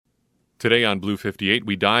Today on Blue 58,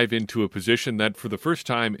 we dive into a position that for the first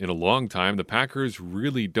time in a long time, the Packers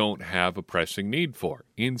really don't have a pressing need for.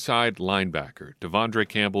 Inside linebacker. De'Vondre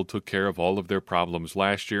Campbell took care of all of their problems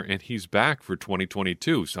last year, and he's back for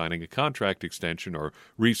 2022, signing a contract extension or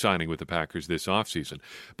re-signing with the Packers this offseason.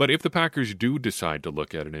 But if the Packers do decide to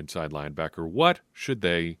look at an inside linebacker, what should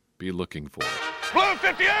they be looking for? Blue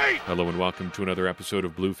 58! Hello and welcome to another episode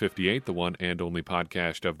of Blue 58, the one and only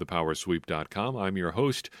podcast of thepowersweep.com. I'm your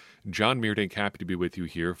host, John Meerdink, happy to be with you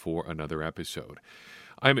here for another episode.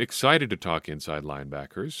 I'm excited to talk inside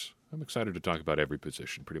linebackers. I'm excited to talk about every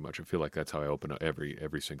position, pretty much. I feel like that's how I open up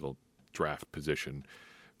every single draft position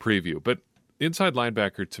preview. But inside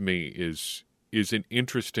linebacker, to me, is an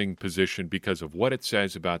interesting position because of what it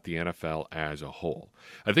says about the NFL as a whole.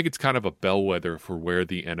 I think it's kind of a bellwether for where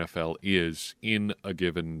the NFL is in a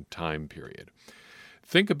given time period.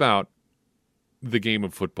 Think about the game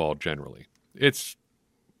of football generally. It's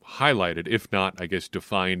highlighted, if not, I guess,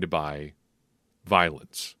 defined by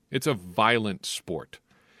violence. It's a violent sport.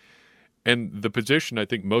 And the position I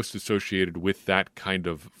think most associated with that kind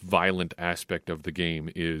of violent aspect of the game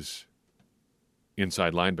is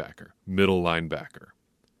inside linebacker, middle linebacker.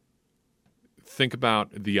 Think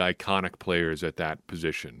about the iconic players at that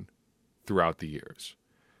position throughout the years.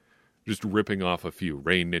 Just ripping off a few.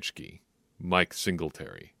 Ray Nitschke, Mike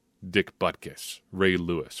Singletary, Dick Butkus, Ray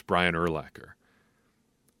Lewis, Brian Urlacher.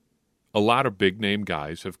 A lot of big-name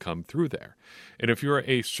guys have come through there. And if you're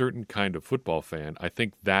a certain kind of football fan, I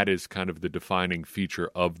think that is kind of the defining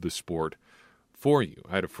feature of the sport for you.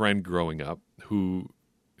 I had a friend growing up who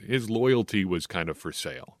his loyalty was kind of for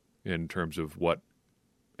sale in terms of what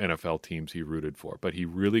NFL teams he rooted for. But he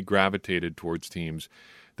really gravitated towards teams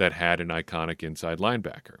that had an iconic inside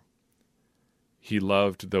linebacker. He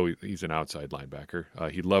loved, though he's an outside linebacker,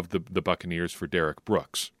 he loved the Buccaneers for Derek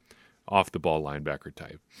Brooks, off-the-ball linebacker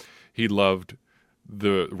type. He loved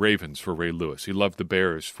the Ravens for Ray Lewis. He loved the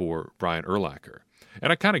Bears for Brian Urlacher.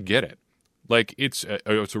 And I kind of get it. Like, it's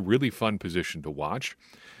a really fun position to watch.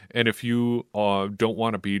 And if you don't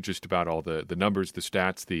want to be just about all the numbers, the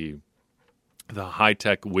stats, the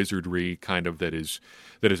high-tech wizardry kind of that is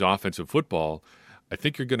offensive football, I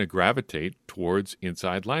think you're going to gravitate towards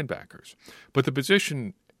inside linebackers. But the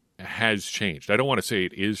position has changed. I don't want to say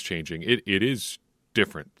it is changing. It is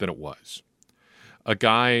different than it was. A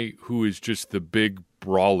guy who is just the big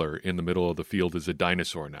brawler in the middle of the field is a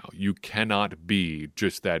dinosaur now. You cannot be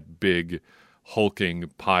just that big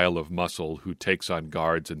hulking pile of muscle who takes on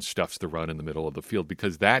guards and stuffs the run in the middle of the field,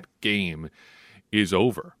 because that game is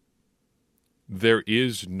over. There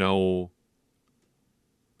is no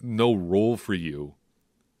role for you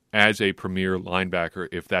as a premier linebacker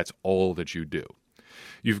if that's all that you do.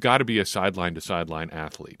 You've got to be a sideline-to-sideline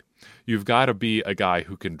athlete. You've got to be a guy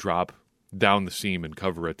who can drop down the seam and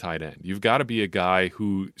cover a tight end. You've got to be a guy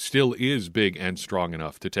who still is big and strong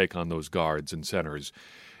enough to take on those guards and centers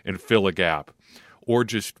and fill a gap, or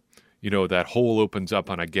just, that hole opens up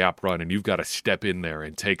on a gap run and you've got to step in there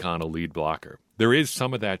and take on a lead blocker. There is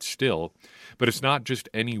some of that still, but it's not just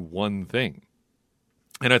any one thing.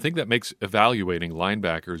 And I think that makes evaluating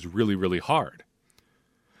linebackers really, really hard.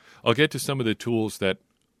 I'll get to some of the tools that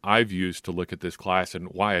I've used to look at this class and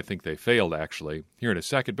why I think they failed, actually, here in a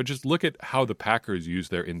second, but just look at how the Packers use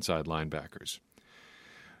their inside linebackers.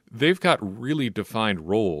 They've got really defined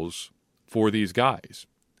roles for these guys,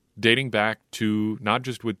 dating back to not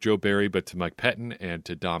just with Joe Barry, but to Mike Pettin and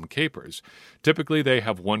to Dom Capers. Typically, they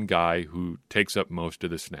have one guy who takes up most of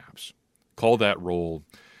the snaps. Call that role,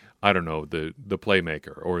 I don't know, the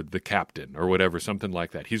playmaker or the captain or whatever, something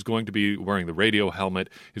like that. He's going to be wearing the radio helmet.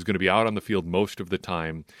 He's going to be out on the field most of the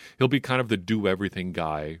time. He'll be kind of the do-everything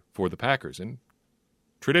guy for the Packers. And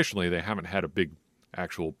traditionally, they haven't had a big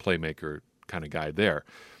actual playmaker kind of guy there.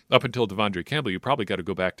 Up until De'Vondre Campbell, you probably got to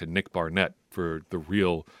go back to Nick Barnett for the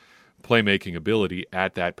real playmaking ability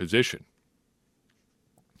at that position.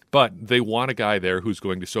 But they want a guy there who's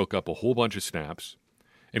going to soak up a whole bunch of snaps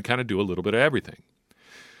and kind of do a little bit of everything.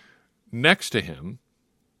 Next to him,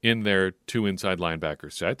 in their two inside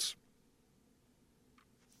linebacker sets,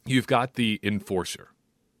 you've got the enforcer.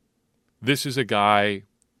 This is a guy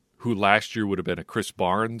who last year would have been a Chris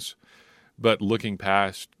Barnes, but looking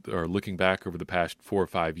back over the past 4 or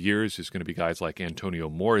 5 years is going to be guys like Antonio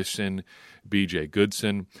Morrison, B.J.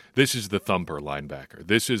 Goodson. This is the thumper linebacker.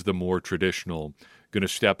 This is the more traditional, going to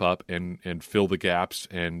step up and fill the gaps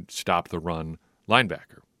and stop the run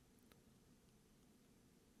linebacker.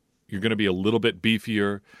 You're going to be a little bit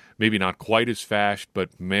beefier, maybe not quite as fast,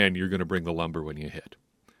 but man, you're going to bring the lumber when you hit.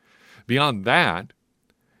 Beyond that,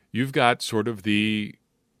 you've got sort of the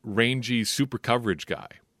rangy super coverage guy.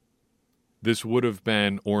 This would have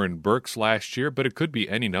been Oren Burks last year, but it could be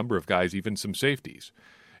any number of guys, even some safeties.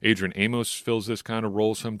 Adrian Amos fills this kind of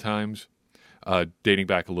role sometimes. Dating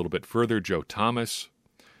back a little bit further, Joe Thomas.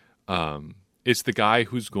 It's the guy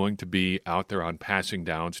who's going to be out there on passing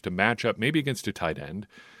downs to match up maybe against a tight end,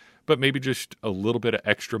 but maybe just a little bit of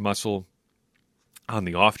extra muscle on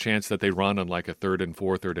the off chance that they run on like a 3rd and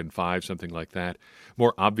 4, 3rd and 5, something like that.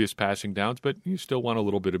 More obvious passing downs, but you still want a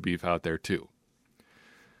little bit of beef out there too.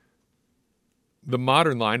 The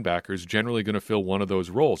modern linebacker is generally going to fill one of those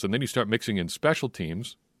roles, and then you start mixing in special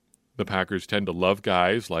teams. The Packers tend to love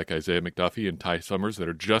guys like Isaiah McDuffie and Ty Summers that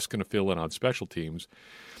are just going to fill in on special teams,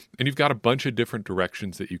 and you've got a bunch of different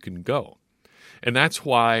directions that you can go. And that's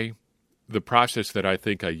why the process that I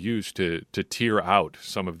think I use to tier out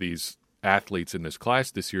some of these athletes in this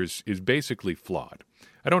class this year is basically flawed.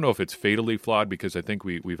 I don't know if it's fatally flawed because I think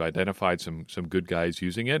we've identified some good guys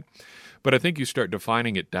using it, but I think you start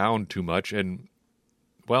defining it down too much and,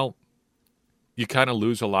 well, you kind of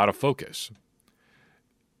lose a lot of focus.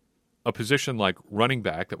 A position like running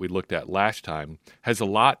back that we looked at last time has a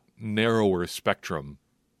lot narrower spectrum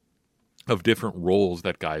of different roles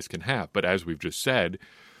that guys can have. But as we've just said,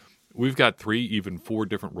 we've got 3, even 4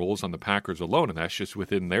 different roles on the Packers alone, and that's just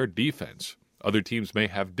within their defense. Other teams may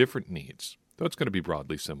have different needs, though it's going to be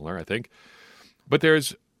broadly similar, I think. But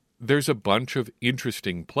there's a bunch of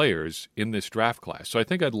interesting players in this draft class. So I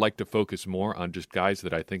think I'd like to focus more on just guys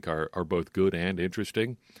that I think are both good and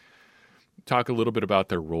interesting, talk a little bit about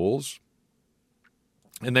their roles,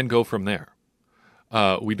 and then go from there.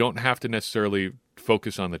 We don't have to necessarily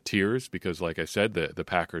focus on the tiers because, like I said, the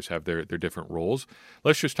Packers have their different roles.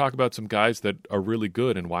 Let's just talk about some guys that are really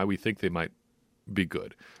good and why we think they might be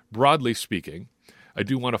good. Broadly speaking, I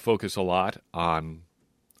do want to focus a lot on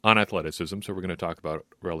athleticism, so we're going to talk about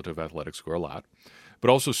relative athletic score a lot, but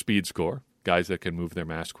also speed score, guys that can move their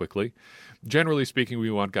mass quickly. Generally speaking, we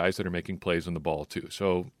want guys that are making plays on the ball too,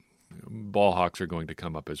 so ball hawks are going to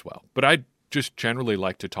come up as well. But I just generally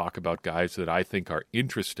like to talk about guys that I think are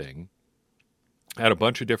interesting at a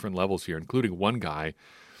bunch of different levels here, including one guy,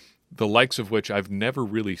 the likes of which I've never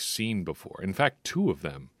really seen before. In fact, 2 of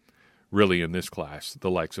them really in this class,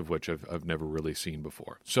 the likes of which I've never really seen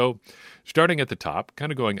before. So starting at the top,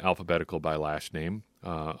 kind of going alphabetical by last name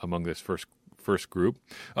among this first group.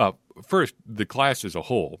 First, the class as a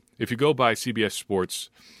whole. If you go by CBS Sports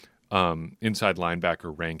inside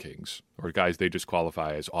linebacker rankings, or guys they just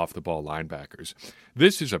qualify as off-the-ball linebackers,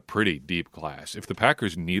 this is a pretty deep class. If the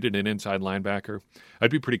Packers needed an inside linebacker,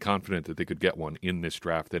 I'd be pretty confident that they could get one in this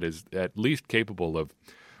draft that is at least capable of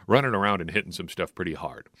running around and hitting some stuff pretty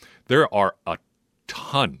hard. There are a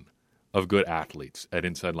ton of good athletes at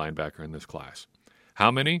inside linebacker in this class.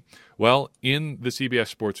 How many? Well, in the CBS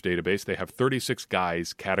Sports database, they have 36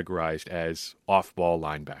 guys categorized as off-ball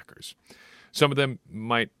linebackers. Some of them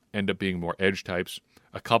might end up being more edge types.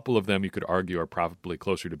 A couple of them, you could argue, are probably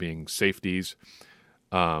closer to being safeties.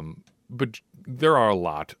 But there are a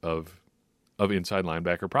lot of inside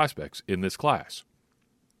linebacker prospects in this class.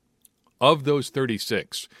 Of those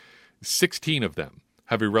 36, 16 of them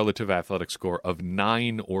have a relative athletic score of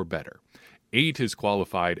 9 or better. 8 is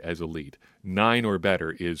qualified as elite. 9 or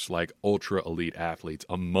better is like ultra-elite athletes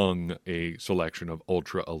among a selection of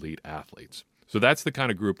ultra-elite athletes. So that's the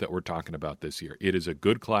kind of group that we're talking about this year. It is a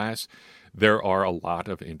good class. There are a lot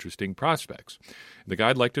of interesting prospects. The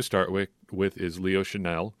guy I'd like to start with is Leo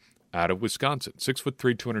Chenal out of Wisconsin.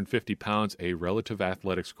 6'3", 250 pounds, a relative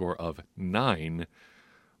athletic score of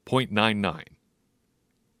 9.99.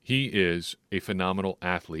 He is a phenomenal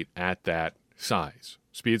athlete at that size.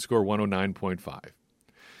 Speed score 109.5.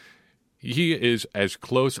 He is as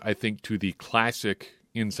close, I think, to the classic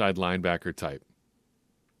inside linebacker type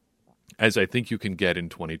as I think you can get in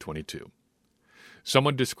 2022.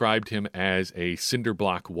 Someone described him as a cinder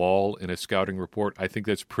block wall in a scouting report. I think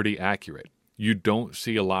that's pretty accurate. You don't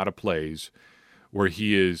see a lot of plays where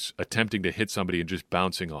he is attempting to hit somebody and just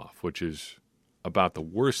bouncing off, which is about the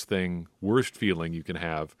worst feeling you can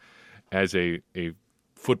have as a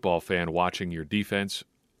football fan watching your defense.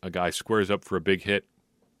 A guy squares up for a big hit,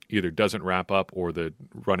 either doesn't wrap up or the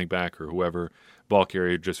running back or whoever, ball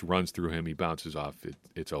carrier just runs through him, he bounces off,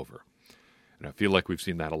 it's over. And I feel like we've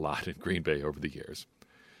seen that a lot in Green Bay over the years.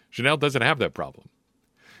 Chenal doesn't have that problem.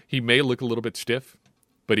 He may look a little bit stiff,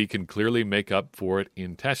 but he can clearly make up for it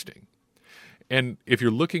in testing. And if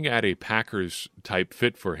you're looking at a Packers-type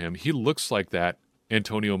fit for him, he looks like that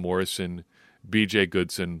Antonio Morrison, B.J.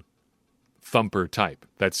 Goodson, thumper type,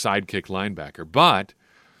 that sidekick linebacker. But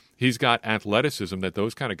he's got athleticism that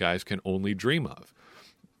those kind of guys can only dream of.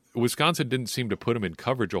 Wisconsin didn't seem to put him in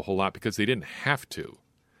coverage a whole lot because they didn't have to.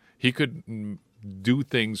 He could do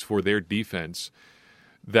things for their defense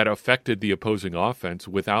that affected the opposing offense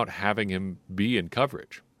without having him be in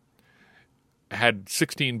coverage. Had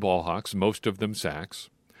 16 ball hawks, most of them sacks,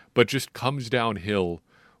 but just comes downhill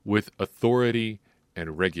with authority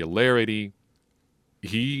and regularity.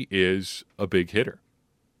 He is a big hitter.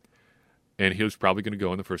 And he was probably going to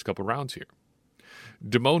go in the first couple rounds here.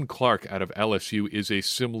 Damone Clark out of LSU is a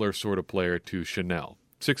similar sort of player to Chanel.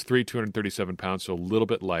 6'3", 237 pounds, so a little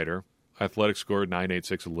bit lighter. Athletic score,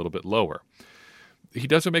 986, a little bit lower. He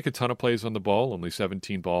doesn't make a ton of plays on the ball, only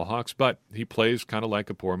 17 ball hawks, but he plays kind of like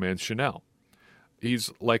a poor man's Chanel.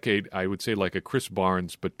 He's like I would say like a Chris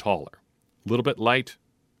Barnes, but taller. A little bit light,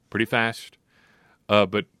 pretty fast,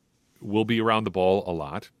 but will be around the ball a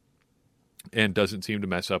lot and doesn't seem to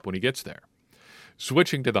mess up when he gets there.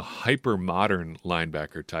 Switching to the hyper-modern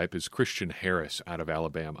linebacker type is Christian Harris out of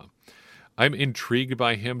Alabama. I'm intrigued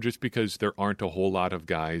by him just because there aren't a whole lot of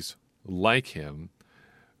guys like him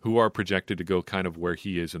who are projected to go kind of where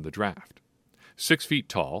he is in the draft. 6 feet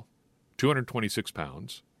tall, 226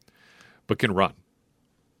 pounds, but can run.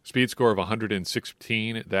 Speed score of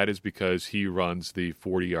 116, that is because he runs the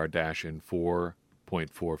 40-yard dash in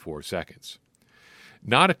 4.44 seconds.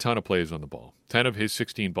 Not a ton of plays on the ball. 10 of his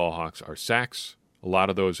 16 ball hawks are sacks. A lot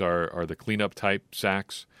of those are the cleanup type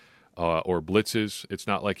sacks or blitzes. It's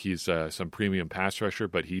not like he's some premium pass rusher,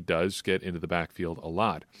 but he does get into the backfield a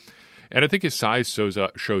lot. And I think his size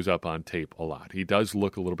shows up on tape a lot. He does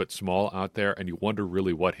look a little bit small out there, and you wonder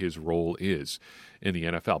really what his role is in the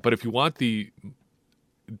NFL. But if you want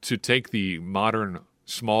to take the modern,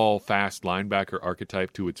 small, fast linebacker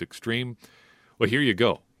archetype to its extreme, well, here you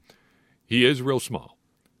go. He is real small.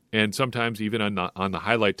 And sometimes even on the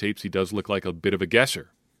highlight tapes, he does look like a bit of a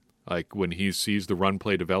guesser. Like when he sees the run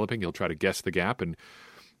play developing, he'll try to guess the gap. And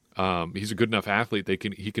he's a good enough athlete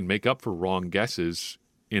he can make up for wrong guesses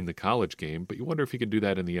in the college game. But you wonder if he can do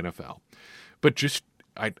that in the NFL. But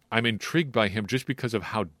I'm intrigued by him just because of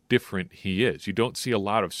how different he is. You don't see a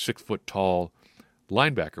lot of 6-foot-tall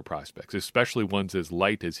linebacker prospects, especially ones as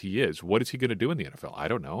light as he is. What is he going to do in the NFL? I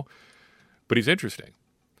don't know. But he's interesting.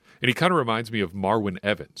 And he kind of reminds me of Marwin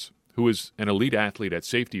Evans, who is an elite athlete at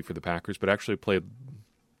safety for the Packers, but actually played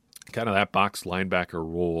kind of that box linebacker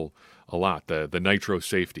role a lot, the nitro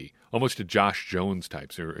safety, almost a Josh Jones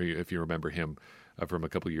type, if you remember him from a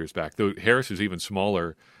couple of years back. Though Harris is even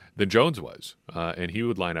smaller than Jones was, and he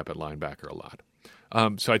would line up at linebacker a lot.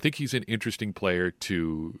 So I think he's an interesting player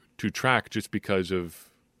to track just because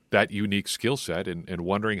of that unique skill set and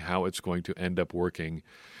wondering how it's going to end up working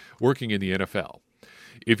in the NFL.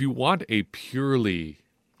 If you want a purely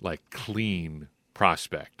clean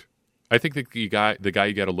prospect, I think the guy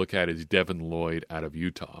you got to look at is Devin Lloyd out of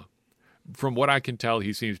Utah. From what I can tell,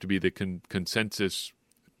 he seems to be the consensus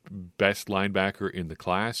best linebacker in the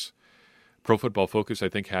class. Pro Football Focus, I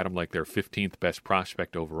think, had him like their 15th best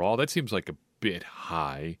prospect overall. That seems like a bit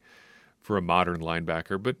high for a modern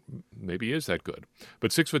linebacker, but maybe he is that good.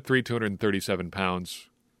 But 6'3", 237 pounds.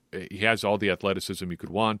 He has all the athleticism you could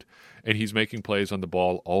want, and he's making plays on the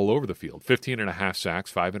ball all over the field. 15.5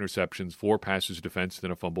 sacks, 5 interceptions, 4 passes defensed,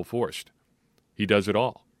 and a fumble forced. He does it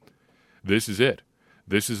all. This is it.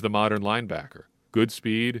 This is the modern linebacker. Good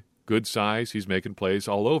speed, good size. He's making plays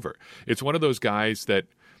all over. It's one of those guys that,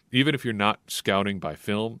 even if you're not scouting by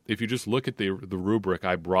film, if you just look at the rubric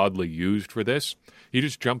I broadly used for this, he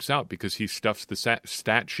just jumps out because he stuffs the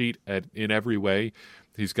stat sheet in every way.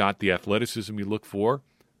 He's got the athleticism you look for.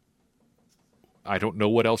 I don't know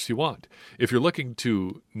what else you want. If you're looking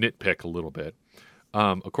to nitpick a little bit,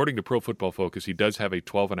 according to Pro Football Focus, he does have a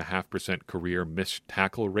 12.5% career missed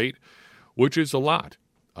tackle rate, which is a lot.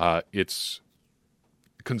 It's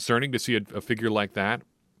concerning to see a figure like that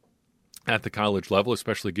at the college level,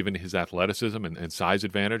 especially given his athleticism and size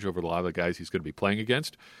advantage over a lot of the guys he's going to be playing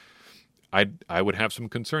against. I would have some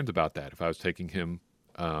concerns about that if I was taking him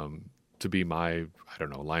to be my,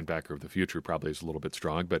 linebacker of the future. Probably is a little bit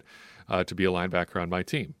strong, but to be a linebacker on my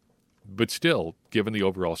team. But still, given the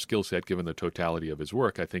overall skill set, given the totality of his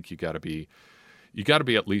work, I think you got to be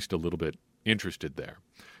at least a little bit interested there.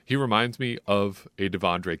 He reminds me of a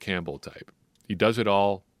Devondre Campbell type. He does it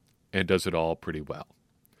all and does it all pretty well.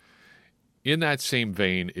 In that same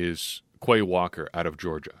vein is Quay Walker out of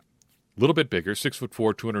Georgia. A little bit bigger,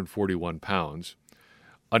 6'4", 241 pounds.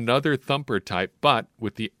 Another thumper type, but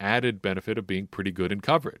with the added benefit of being pretty good in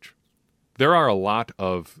coverage. There are a lot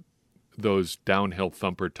of those downhill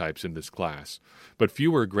thumper types in this class, but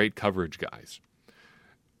fewer great coverage guys.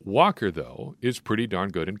 Walker, though, is pretty darn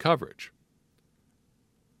good in coverage.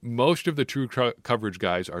 Most of the true coverage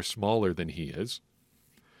guys are smaller than he is.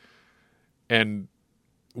 And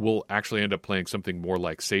will actually end up playing something more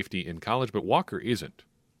like safety in college, but Walker isn't.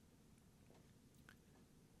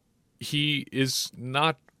 He is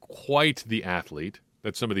not quite the athlete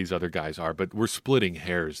that some of these other guys are, but we're splitting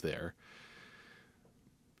hairs there.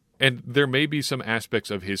 And there may be some aspects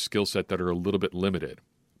of his skill set that are a little bit limited,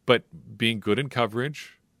 but being good in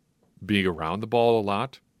coverage, being around the ball a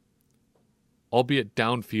lot, albeit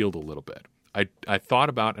downfield a little bit. I thought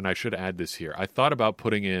about, and I should add this here, I thought about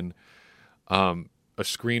putting in a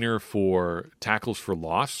screener for tackles for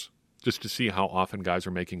loss, just to see how often guys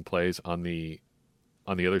are making plays on the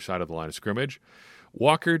other side of the line of scrimmage.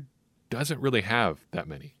 Walker doesn't really have that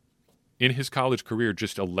many. In his college career,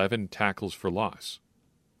 just 11 tackles for loss,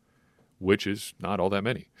 which is not all that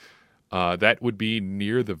many. That would be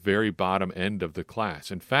near the very bottom end of the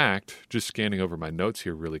class. In fact, just scanning over my notes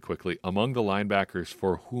here really quickly, among the linebackers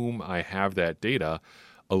for whom I have that data,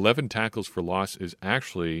 11 tackles for loss is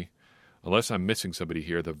actually, unless I'm missing somebody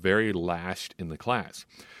here, the very last in the class.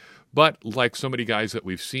 But like so many guys that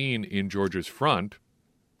we've seen in Georgia's front,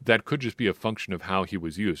 that could just be a function of how he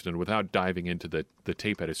was used. And without diving into the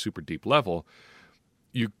tape at a super deep level,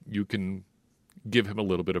 you can give him a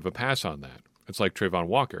little bit of a pass on that. It's like Trayvon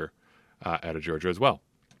Walker out of Georgia as well.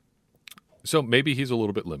 So maybe he's a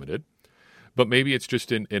little bit limited, but maybe it's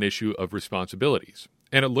just an issue of responsibilities.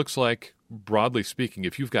 And it looks like, broadly speaking,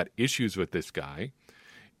 if you've got issues with this guy,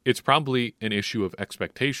 it's probably an issue of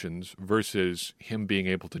expectations versus him being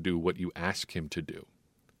able to do what you ask him to do.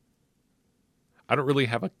 I don't really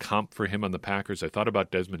have a comp for him on the Packers. I thought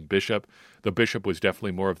about Desmond Bishop. The Bishop was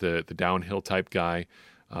definitely more of the downhill type guy,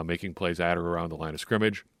 making plays at or around the line of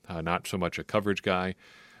scrimmage, not so much a coverage guy.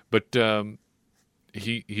 But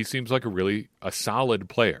he seems like a solid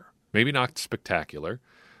player. Maybe not spectacular.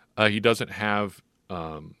 He doesn't have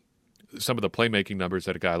some of the playmaking numbers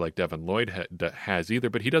that a guy like Devin Lloyd has either,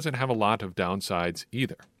 but he doesn't have a lot of downsides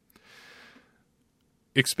either.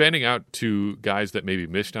 Expanding out to guys that maybe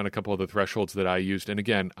missed on a couple of the thresholds that I used, and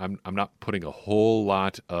again, I'm not putting a whole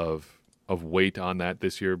lot of weight on that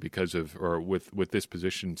this year because of, or with this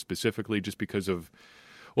position specifically, just because of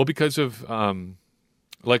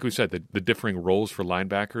like we said, the differing roles for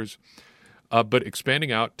linebackers. But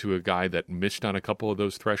expanding out to a guy that missed on a couple of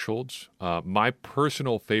those thresholds, my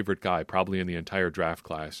personal favorite guy probably in the entire draft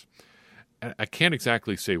class, I can't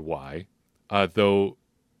exactly say why, though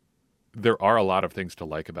there are a lot of things to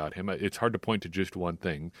like about him. It's hard to point to just one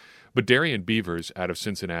thing. But Darian Beavers out of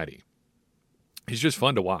Cincinnati, he's just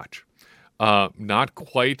fun to watch. Not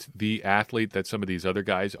quite the athlete that some of these other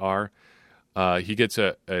guys are. He gets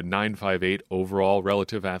a 9.58 overall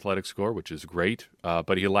relative athletic score, which is great,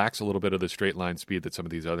 but he lacks a little bit of the straight line speed that some of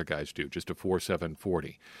these other guys do, just a 4.7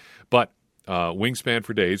 40. But wingspan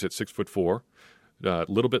for days at 6'4", a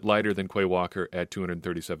little bit lighter than Quay Walker at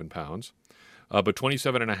 237 pounds, but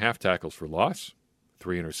 27.5 tackles for loss,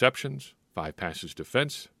 3 interceptions, 5 passes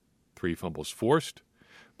defense, 3 fumbles forced.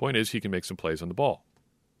 Point is, he can make some plays on the ball.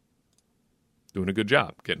 Doing a good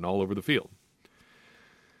job, getting all over the field.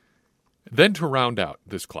 Then to round out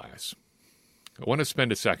this class, I want to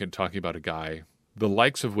spend a second talking about a guy, the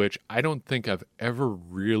likes of which I don't think I've ever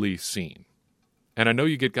really seen. And I know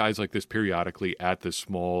you get guys like this periodically at the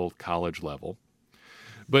small college level,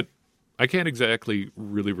 but I can't exactly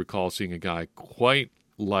really recall seeing a guy quite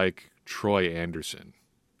like Troy Anderson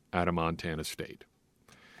out of Montana State.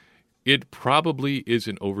 It probably is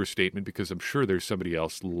an overstatement because I'm sure there's somebody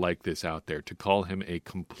else like this out there to call him a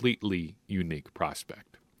completely unique prospect.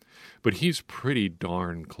 But he's pretty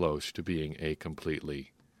darn close to being a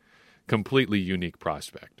completely unique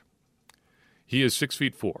prospect. He is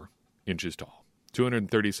 6'4" tall,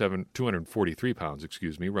 243 pounds,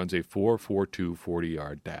 runs a 4.42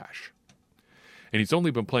 40-yard dash. And he's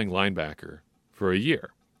only been playing linebacker for a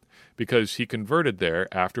year because he converted there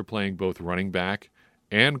after playing both running back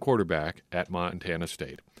and quarterback at Montana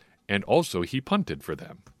State. And also he punted for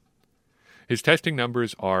them. His testing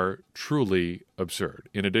numbers are truly absurd.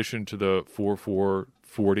 In addition to the 4.4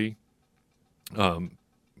 40,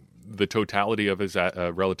 the totality of his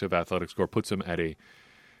relative athletic score puts him at a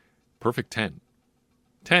perfect 10.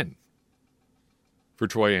 10 for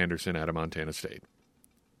Troy Anderson out of Montana State.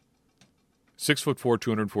 6'4",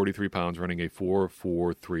 243 pounds, running a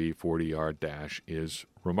 4.43 40-yard dash is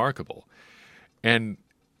remarkable. And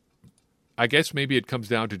I guess maybe it comes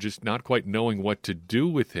down to just not quite knowing what to do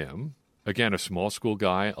with him. Again, a small school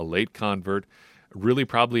guy, a late convert, really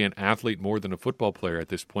probably an athlete more than a football player at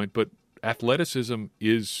this point, but athleticism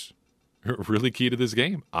is really key to this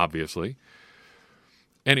game, obviously.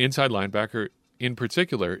 And inside linebacker in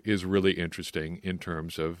particular is really interesting in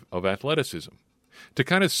terms of athleticism. To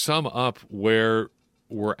kind of sum up where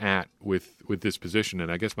we're at with this position,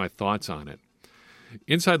 and I guess my thoughts on it.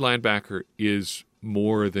 Inside linebacker is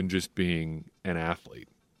more than just being an athlete.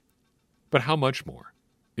 But how much more?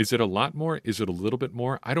 Is it a lot more? Is it a little bit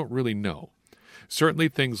more? I don't really know. Certainly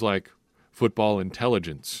things like football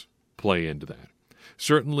intelligence play into that.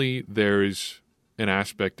 Certainly there's an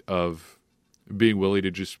aspect of being willing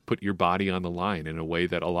to just put your body on the line in a way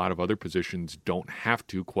that a lot of other positions don't have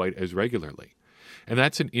to quite as regularly. And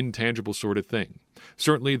that's an intangible sort of thing.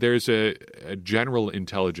 Certainly there's a general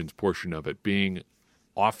intelligence portion of it, being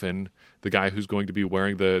often the guy who's going to be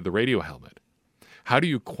wearing the radio helmet. How do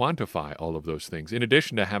you quantify all of those things, in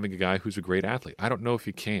addition to having a guy who's a great athlete? I don't know if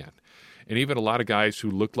you can. And even a lot of guys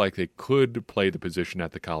who look like they could play the position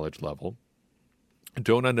at the college level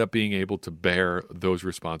don't end up being able to bear those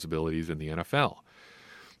responsibilities in the NFL.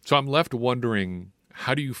 So I'm left wondering,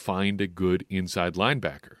 how do you find a good inside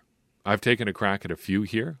linebacker? I've taken a crack at a few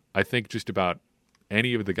here. I think just about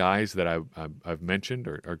any of the guys that I've mentioned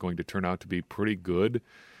are going to turn out to be pretty good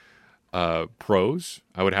pros.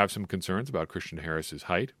 I would have some concerns about Christian Harris's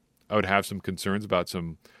height. I would have some concerns about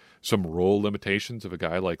some role limitations of a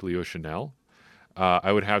guy like Leo Chenal.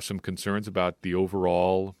 I would have some concerns about the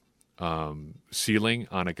overall ceiling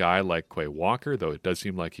on a guy like Quay Walker, though it does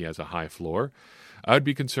seem like he has a high floor. I would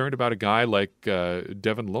be concerned about a guy like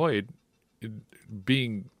Devin Lloyd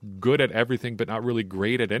being good at everything but not really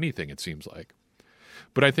great at anything, it seems like.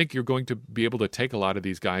 But I think you're going to be able to take a lot of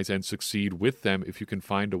these guys and succeed with them if you can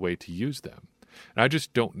find a way to use them. And I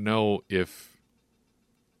just don't know if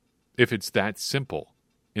it's that simple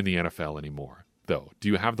in the NFL anymore, though. Do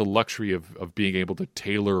you have the luxury of being able to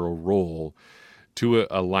tailor a role to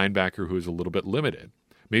a linebacker who is a little bit limited?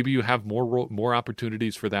 Maybe you have more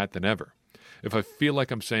opportunities for that than ever. If I feel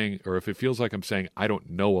like I'm saying, or if it feels like I'm saying I don't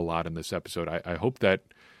know a lot in this episode, I hope that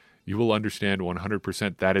you will understand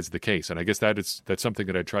 100% that is the case. And I guess that's something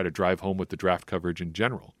that I try to drive home with the draft coverage in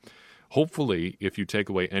general. Hopefully, if you take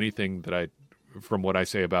away anything from what I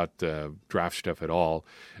say about draft stuff at all,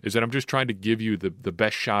 is that I'm just trying to give you the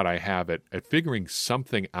best shot I have at figuring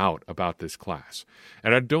something out about this class.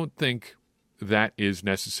 And I don't think that is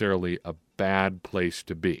necessarily a bad place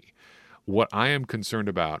to be. What I am concerned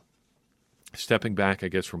about, stepping back, I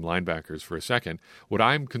guess, from linebackers for a second, what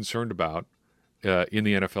I'm concerned about in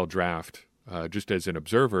the NFL draft, just as an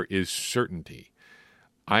observer, is certainty.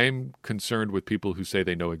 I'm concerned with people who say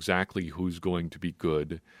they know exactly who's going to be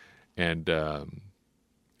good and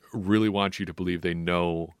really want you to believe they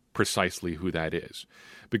know precisely who that is.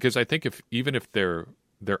 Because I think even if they're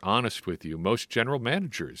honest with you, most general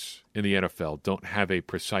managers in the NFL don't have a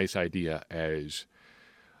precise idea as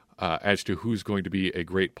to who's going to be a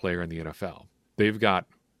great player in the NFL. They've got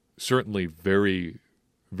certainly very,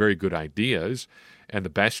 very good ideas, and the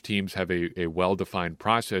best teams have a well-defined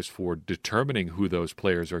process for determining who those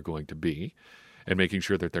players are going to be and making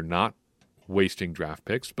sure that they're not wasting draft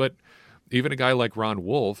picks. But even a guy like Ron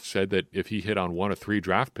Wolf said that if he hit on 1 of 3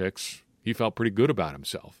 draft picks, he felt pretty good about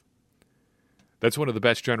himself. That's one of the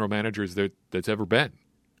best general managers that's ever been.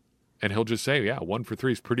 And he'll just say, yeah, 1 for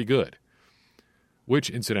 3 is pretty good. Which,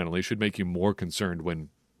 incidentally, should make you more concerned when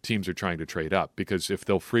teams are trying to trade up, because if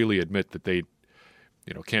they'll freely admit that they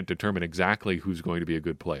can't determine exactly who's going to be a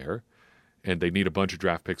good player, and they need a bunch of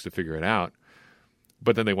draft picks to figure it out,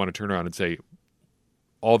 but then they want to turn around and say,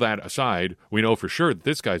 all that aside, we know for sure that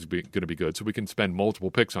this guy's going to be good, so we can spend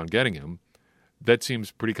multiple picks on getting him. That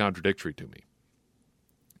seems pretty contradictory to me.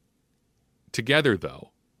 Together,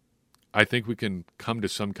 though, I think we can come to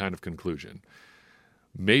some kind of conclusion.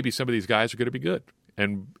 Maybe some of these guys are going to be good.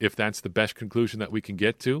 And if that's the best conclusion that we can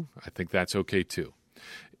get to, I think that's okay too.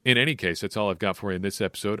 In any case, that's all I've got for you in this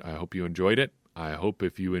episode. I hope you enjoyed it. I hope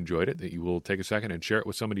if you enjoyed it that you will take a second and share it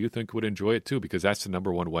with somebody you think would enjoy it too, because that's the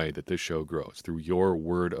number one way that this show grows, through your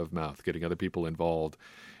word of mouth, getting other people involved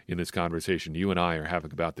in this conversation you and I are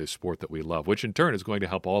having about this sport that we love, which in turn is going to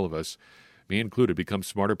help all of us, me included, become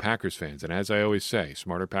smarter Packers fans. And as I always say,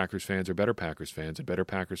 smarter Packers fans are better Packers fans, and better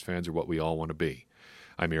Packers fans are what we all want to be.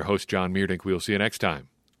 I'm your host, John Meerdink. We'll see you next time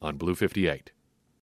on Blue 58.